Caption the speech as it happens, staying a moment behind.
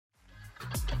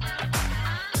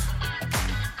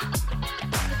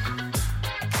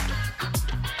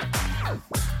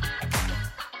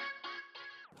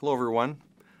Hello, everyone.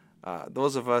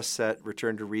 Those of us at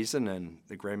Return to Reason and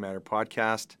the Gray Matter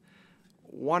podcast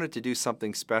wanted to do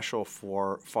something special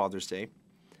for Father's Day.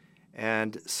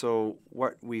 And so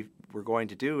what we're going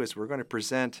to do is we're going to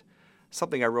present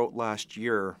something I wrote last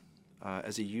year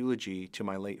as a eulogy to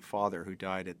my late father who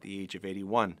died at the age of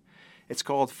 81. It's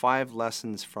called 5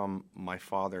 Lessons from My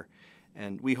Father.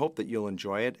 And we hope that you'll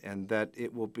enjoy it and that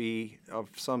it will be of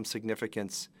some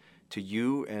significance to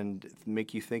you and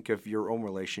make you think of your own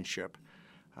relationship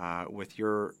with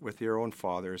your own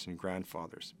fathers and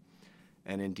grandfathers,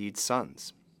 and indeed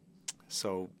sons.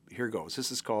 So here goes.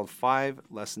 This is called 5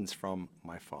 Lessons from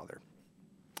My Father.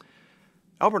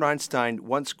 Albert Einstein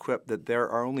once quipped that there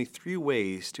are only 3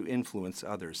 ways to influence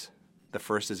others. The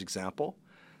first is example,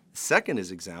 the second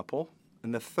is example,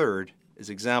 and the third is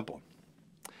example.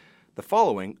 The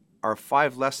following are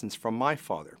 5 lessons from my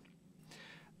father.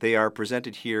 They are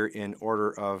presented here in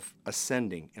order of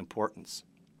ascending importance.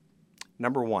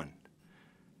 Number 1,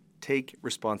 take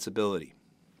responsibility.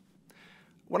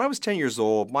 When I was 10 years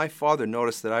old, my father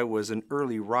noticed that I was an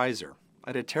early riser. I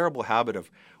had a terrible habit of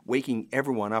waking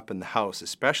everyone up in the house,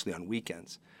 especially on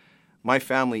weekends. My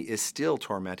family is still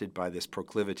tormented by this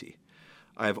proclivity.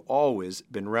 I have always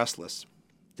been restless.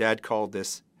 Dad called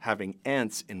this having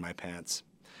ants in my pants.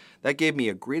 That gave me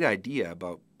a great idea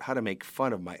about how to make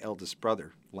fun of my eldest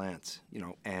brother, Lance. You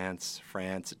know, ants,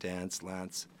 France, dance,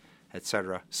 Lance,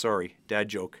 etc. Sorry, dad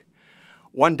joke.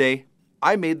 One day,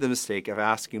 I made the mistake of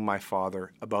asking my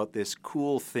father about this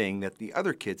cool thing that the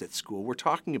other kids at school were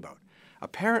talking about.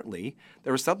 Apparently,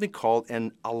 there was something called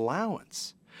an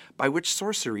allowance, by which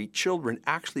sorcery children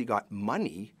actually got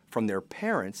money from their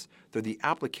parents through the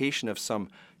application of some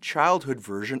childhood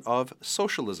version of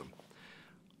socialism.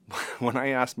 When I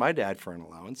asked my dad for an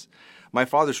allowance, my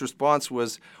father's response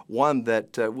was one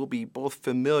that will be both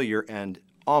familiar and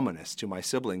ominous to my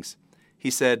siblings. He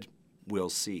said, "We'll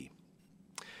see."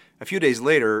 A few days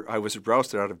later, I was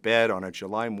roused out of bed on a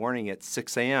July morning at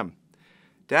 6 a.m.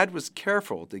 Dad was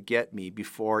careful to get me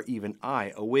before even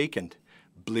I awakened.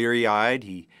 Bleary-eyed,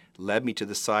 he led me to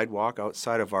the sidewalk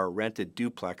outside of our rented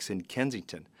duplex in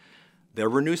Kensington. There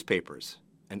were newspapers,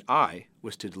 and I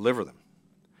was to deliver them.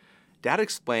 Dad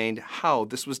explained how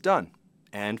this was done,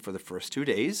 and for the first 2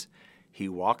 days, he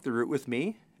walked the route with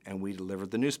me, and we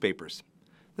delivered the newspapers.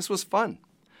 This was fun.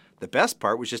 The best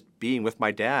part was just being with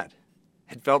my dad.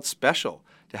 It felt special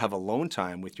to have alone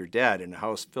time with your dad in a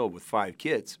house filled with 5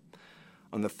 kids.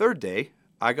 On the 3rd day,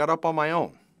 I got up on my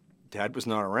own. Dad was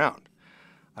not around.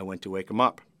 I went to wake him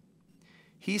up.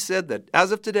 He said that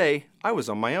as of today, I was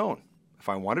on my own. If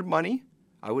I wanted money,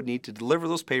 I would need to deliver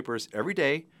those papers every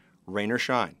day, rain or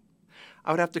shine.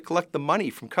 I would have to collect the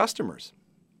money from customers.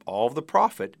 All of the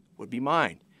profit would be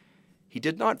mine. He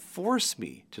did not force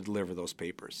me to deliver those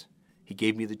papers. He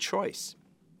gave me the choice.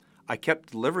 I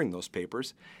kept delivering those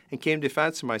papers and came to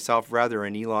fancy myself rather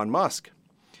an Elon Musk.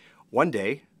 One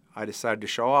day, I decided to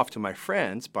show off to my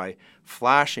friends by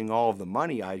flashing all of the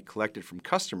money I had collected from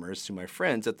customers to my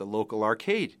friends at the local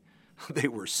arcade. They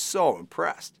were so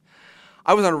impressed.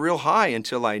 I was on a real high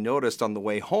until I noticed on the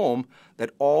way home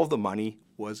that all the money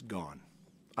was gone.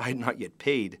 I had not yet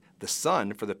paid the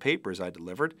Sun for the papers I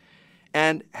delivered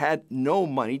and had no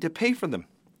money to pay for them.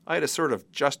 I had a sort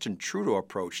of Justin Trudeau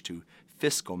approach to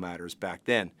fiscal matters back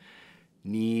then.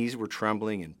 Knees were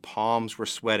trembling and palms were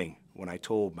sweating when I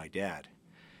told my dad.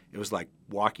 It was like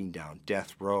walking down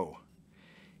death row.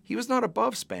 He was not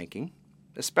above spanking,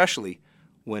 especially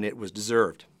when it was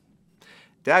deserved.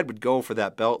 Dad would go for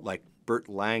that belt like Burt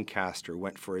Lancaster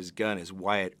went for his gun as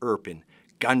Wyatt Earp in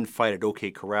Gunfight at OK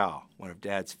Corral, one of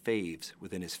Dad's faves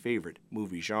within his favorite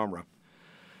movie genre.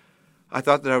 I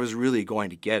thought that I was really going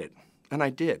to get it, and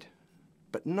I did,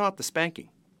 but not the spanking.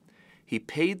 He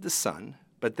paid the Sun,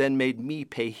 but then made me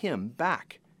pay him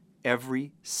back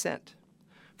every cent.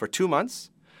 For 2 months,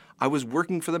 I was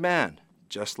working for the man,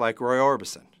 just like Roy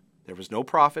Orbison. There was no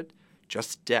profit,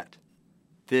 just debt.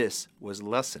 This was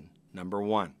lesson number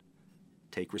 1.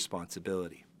 Take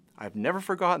responsibility. I've never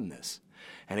forgotten this,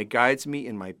 and it guides me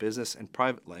in my business and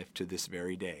private life to this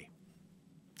very day.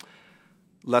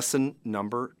 Lesson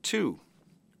number 2.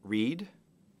 Read,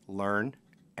 learn,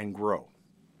 and grow.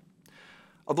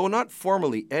 Although not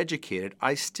formally educated,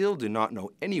 I still do not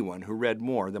know anyone who read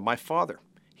more than my father.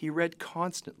 He read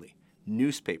constantly.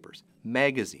 Newspapers,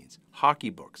 magazines,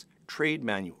 hockey books, trade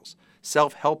manuals,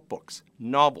 self-help books,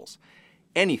 novels,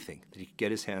 anything that he could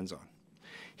get his hands on.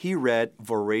 He read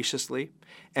voraciously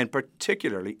and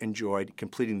particularly enjoyed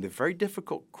completing the very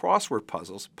difficult crossword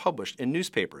puzzles published in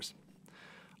newspapers.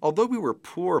 Although we were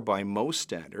poor by most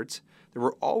standards, there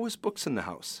were always books in the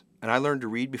house, and I learned to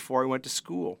read before I went to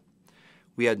school.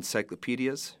 We had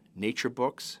encyclopedias, nature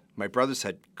books. My brothers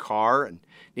had car and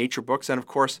nature books, and of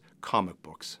course, comic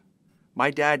books. My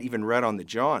dad even read on the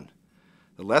John.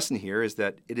 The lesson here is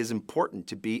that it is important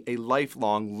to be a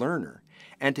lifelong learner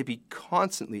and to be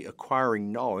constantly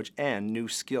acquiring knowledge and new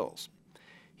skills.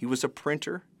 He was a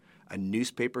printer, a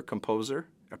newspaper composer,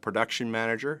 a production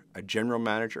manager, a general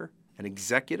manager, an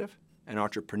executive, an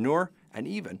entrepreneur, and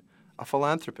even a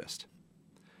philanthropist.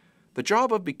 The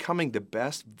job of becoming the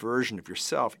best version of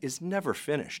yourself is never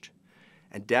finished,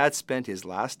 and Dad spent his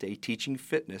last day teaching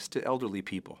fitness to elderly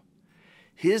people.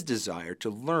 His desire to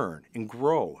learn and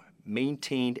grow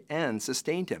maintained and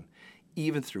sustained him,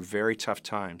 even through very tough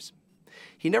times.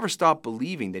 He never stopped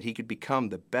believing that he could become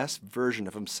the best version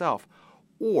of himself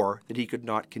or that he could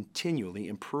not continually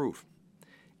improve.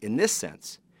 In this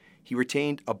sense, he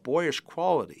retained a boyish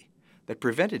quality that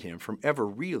prevented him from ever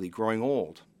really growing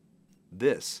old.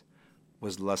 This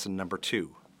was lesson number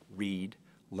 2, read,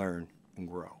 learn, and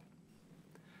grow.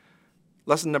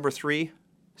 Lesson number 3,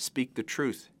 speak the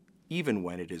truth, even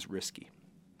when it is risky.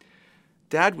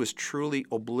 Dad was truly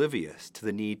oblivious to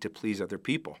the need to please other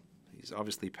people. He's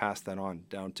obviously passed that on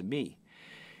down to me.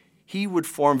 He would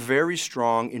form very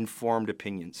strong, informed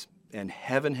opinions, and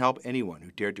heaven help anyone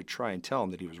who dared to try and tell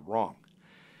him that he was wrong.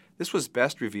 This was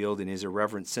best revealed in his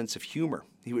irreverent sense of humor.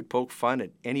 He would poke fun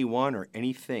at anyone or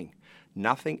anything.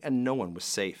 Nothing and no one was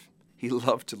safe. He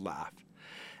loved to laugh,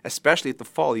 especially at the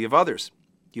folly of others.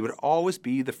 He would always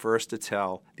be the first to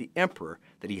tell the emperor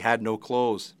that he had no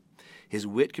clothes. His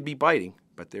wit could be biting,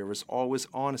 but there was always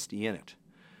honesty in it.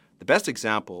 The best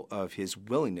example of his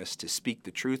willingness to speak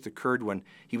the truth occurred when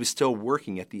he was still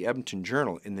working at the Edmonton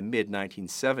Journal in the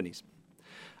mid-1970s.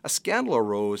 A scandal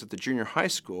arose at the junior high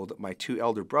school that my 2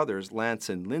 elder brothers, Lance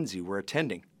and Lindsay, were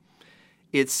attending.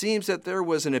 It seems that there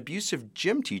was an abusive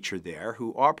gym teacher there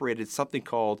who operated something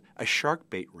called a shark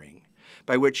bait ring,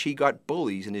 by which he got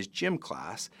bullies in his gym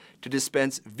class to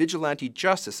dispense vigilante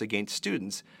justice against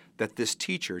students that this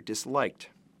teacher disliked.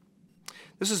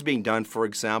 This was being done, for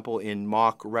example, in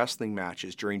mock wrestling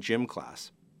matches during gym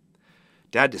class.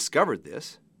 Dad discovered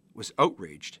this, was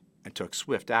outraged, and took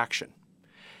swift action.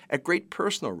 At great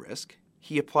personal risk,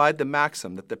 he applied the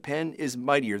maxim that the pen is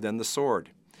mightier than the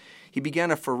sword. He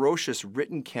began a ferocious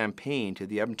written campaign to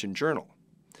the Edmonton Journal.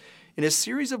 In a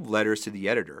series of letters to the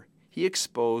editor, he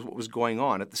exposed what was going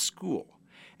on at the school,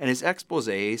 and his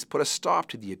exposés put a stop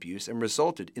to the abuse and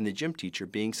resulted in the gym teacher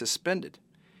being suspended.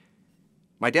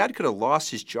 My dad could have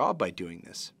lost his job by doing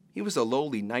this. He was a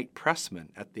lowly night pressman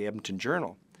at the Edmonton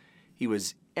Journal. He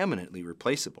was eminently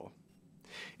replaceable.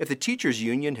 If the teachers'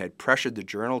 union had pressured the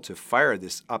Journal to fire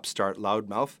this upstart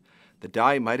loudmouth, the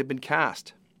die might have been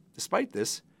cast. Despite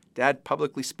this, Dad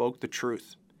publicly spoke the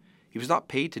truth. He was not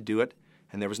paid to do it,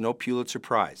 and there was no Pulitzer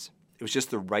Prize. It was just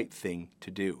the right thing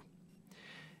to do.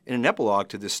 In an epilogue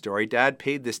to this story, Dad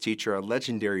paid this teacher a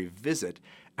legendary visit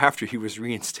after he was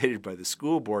reinstated by the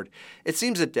school board. It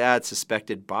seems that Dad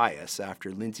suspected bias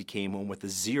after Lindsay came home with a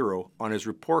 0 on his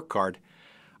report card.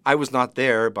 I was not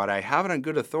there, but I have it on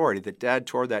good authority that Dad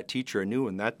tore that teacher a new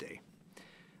one that day.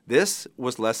 This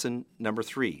was lesson number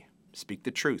 3, speak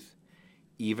the truth,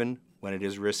 even when it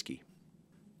is risky.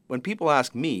 When people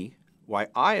ask me why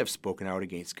I have spoken out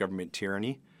against government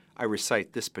tyranny, I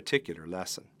recite this particular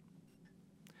lesson.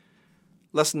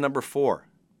 Lesson number 4,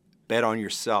 bet on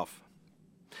yourself.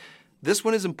 This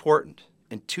one is important,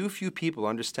 and too few people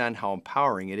understand how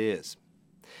empowering it is.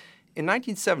 In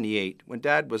 1978, when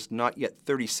Dad was not yet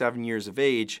 37 years of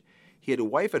age, he had a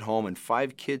wife at home and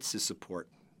 5 kids to support.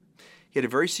 He had a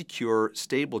very secure,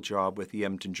 stable job with the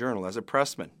Edmonton Journal as a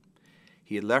pressman.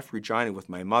 He had left Regina with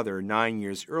my mother 9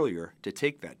 years earlier to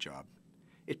take that job.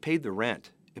 It paid the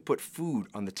rent. It put food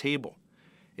on the table.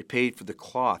 It paid for the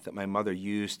cloth that my mother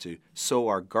used to sew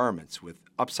our garments with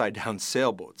upside-down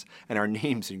sailboats and our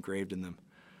names engraved in them.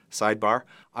 Sidebar,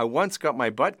 I once got my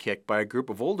butt kicked by a group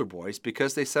of older boys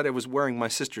because they said I was wearing my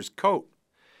sister's coat.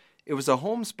 It was a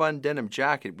homespun denim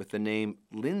jacket with the name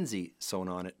Lindsay sewn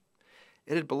on it.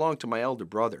 It had belonged to my elder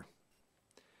brother.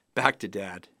 Back to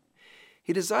Dad.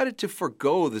 He decided to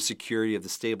forego the security of the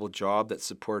stable job that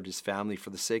supported his family for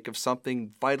the sake of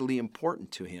something vitally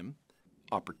important to him,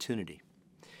 opportunity.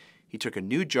 He took a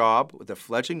new job with a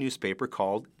fledgling newspaper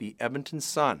called the Edmonton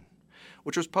Sun,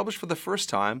 which was published for the first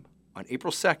time on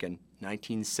April 2nd,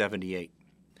 1978.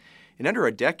 In under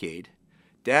a decade,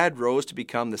 Dad rose to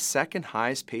become the second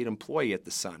highest paid employee at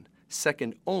the Sun,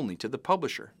 second only to the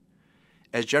publisher.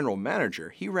 As general manager,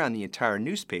 he ran the entire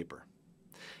newspaper.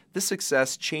 This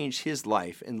success changed his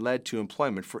life and led to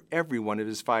employment for every one of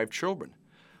his 5 children.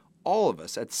 All of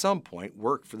us at some point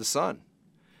worked for the Sun.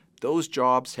 Those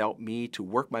jobs helped me to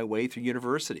work my way through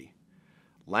university.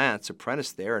 Lance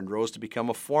apprenticed there and rose to become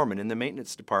a foreman in the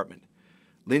maintenance department.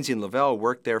 Lindsay and Lavelle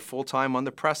worked there full-time on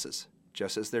the presses,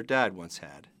 just as their dad once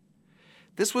had.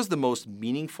 This was the most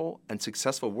meaningful and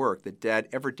successful work that Dad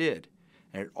ever did,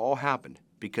 and it all happened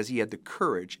because he had the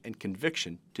courage and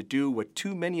conviction to do what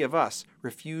too many of us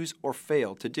refuse or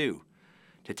fail to do,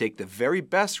 to take the very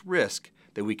best risk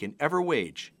that we can ever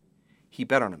wage. He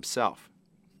bet on himself.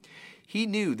 He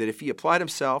knew that if he applied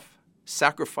himself,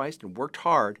 sacrificed, and worked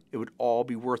hard, it would all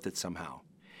be worth it somehow.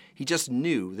 He just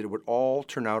knew that it would all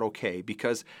turn out okay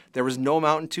because there was no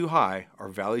mountain too high or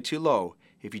valley too low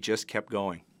if he just kept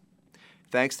going.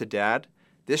 Thanks to Dad,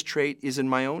 this trait is in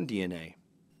my own DNA.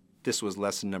 This was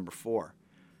lesson number 4.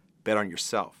 Bet on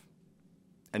yourself.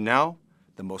 And now,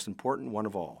 the most important one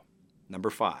of all, number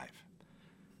 5.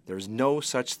 There is no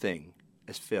such thing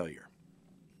as failure.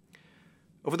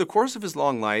 Over the course of his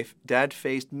long life, Dad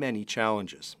faced many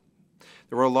challenges.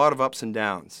 There were a lot of ups and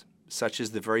downs, such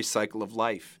as the very cycle of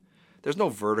life. There's no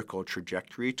vertical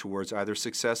trajectory towards either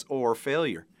success or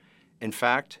failure. In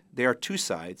fact, they are two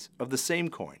sides of the same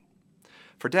coin.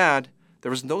 For Dad,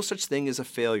 there was no such thing as a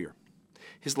failure.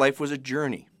 His life was a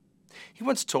journey. He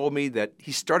once told me that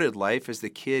he started life as the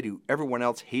kid who everyone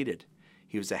else hated.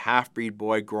 He was a half-breed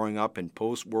boy growing up in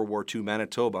post-World War II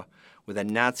Manitoba with a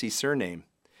Nazi surname.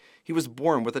 He was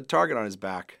born with a target on his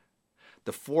back.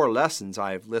 The 4 lessons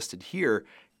I have listed here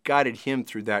guided him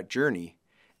through that journey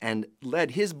and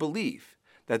led his belief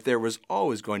that there was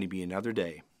always going to be another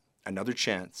day, another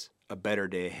chance, a better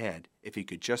day ahead if he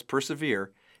could just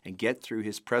persevere and get through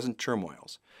his present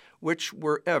turmoils, which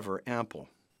were ever ample.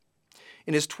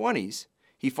 In his 20s,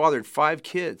 he fathered 5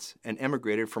 kids and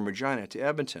emigrated from Regina to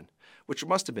Edmonton, which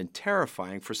must have been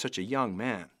terrifying for such a young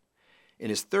man. In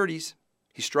his 30s,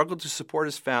 he struggled to support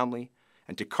his family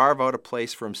and to carve out a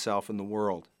place for himself in the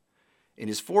world. In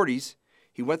his 40s,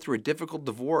 he went through a difficult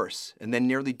divorce and then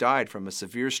nearly died from a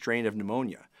severe strain of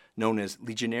pneumonia known as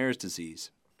Legionnaire's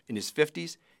disease. In his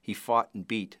 50s, he fought and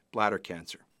beat bladder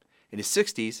cancer. In his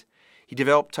 60s, he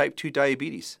developed type 2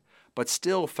 diabetes, but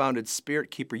still founded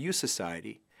Spirit Keeper Youth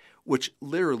Society, which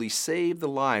literally saved the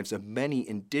lives of many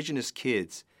Indigenous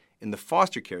kids in the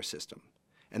foster care system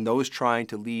and those trying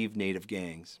to leave Native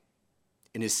gangs.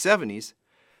 In his 70s,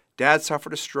 Dad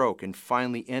suffered a stroke and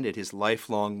finally ended his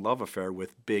lifelong love affair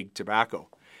with big tobacco.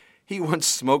 He once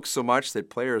smoked so much that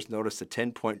players noticed a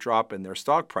 10-point drop in their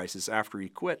stock prices after he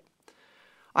quit.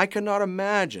 I cannot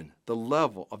imagine the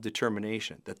level of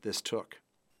determination that this took.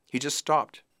 He just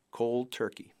stopped, cold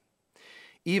turkey.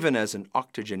 Even as an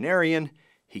octogenarian,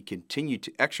 he continued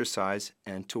to exercise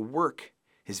and to work.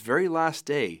 His very last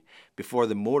day before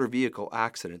the motor vehicle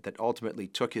accident that ultimately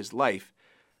took his life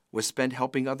was spent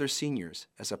helping other seniors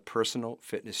as a personal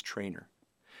fitness trainer.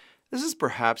 This is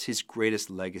perhaps his greatest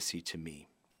legacy to me,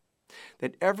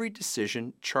 that every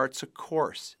decision charts a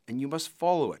course and you must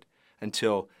follow it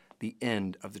until the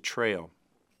end of the trail.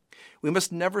 We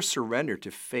must never surrender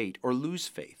to fate or lose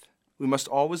faith. We must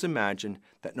always imagine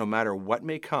that no matter what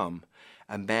may come,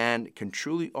 a man can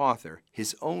truly author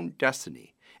his own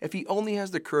destiny if he only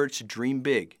has the courage to dream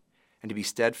big and to be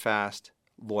steadfast,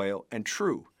 loyal, and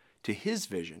true to his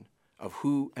vision of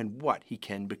who and what he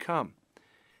can become.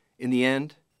 In the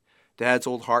end, Dad's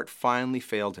old heart finally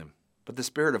failed him, but the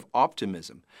spirit of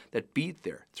optimism that beat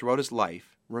there throughout his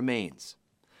life remains.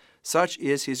 Such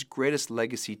is his greatest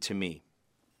legacy to me.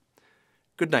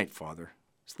 Good night, Father.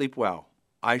 Sleep well.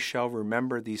 I shall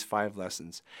remember these 5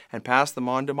 lessons and pass them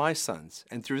on to my sons,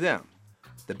 and through them,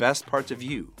 the best parts of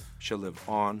you shall live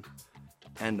on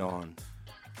and on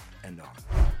and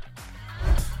on.